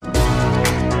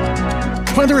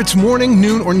Whether it's morning,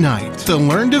 noon, or night, the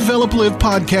Learn, Develop, Live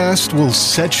podcast will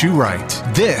set you right.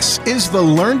 This is the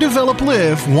Learn, Develop,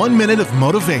 Live 1 Minute of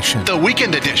Motivation, the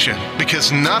weekend edition,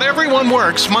 because not everyone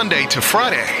works Monday to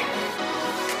Friday.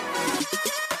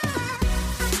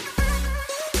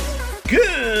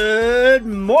 Good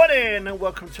morning and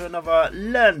welcome to another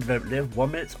Learn, Develop, Live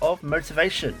 1 Minute of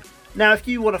Motivation. Now, if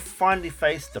you want to finally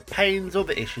face the pains or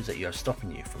the issues that are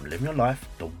stopping you from living your life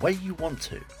the way you want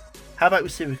to, how about we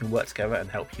see if we can work together and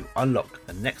help you unlock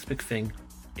the next big thing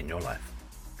in your life?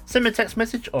 Send me a text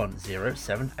message on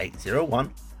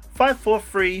 07801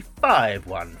 543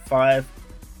 515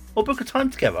 or book a time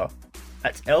together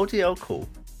at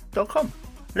ldlcall.com.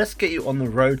 Let's get you on the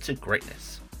road to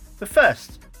greatness. But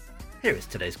first, here is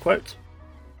today's quote.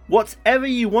 Whatever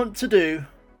you want to do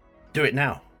it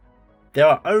now. There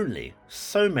are only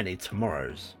so many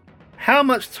tomorrows. How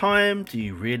much time do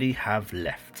you really have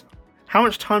left? How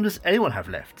much time does anyone have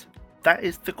left? That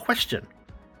is the question.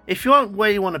 If you aren't where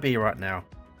you want to be right now,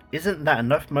 isn't that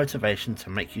enough motivation to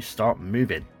make you start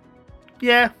moving?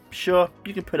 Yeah, sure,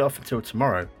 you can put it off until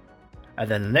tomorrow, and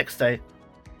then the next day,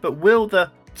 but will the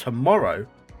tomorrow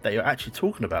that you're actually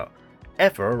talking about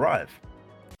ever arrive?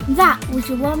 That was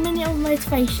your 1 minute of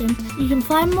motivation. You can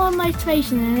find more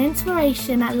motivation and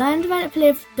inspiration at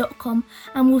learndeveloplive.com,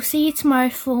 and we'll see you tomorrow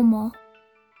for more.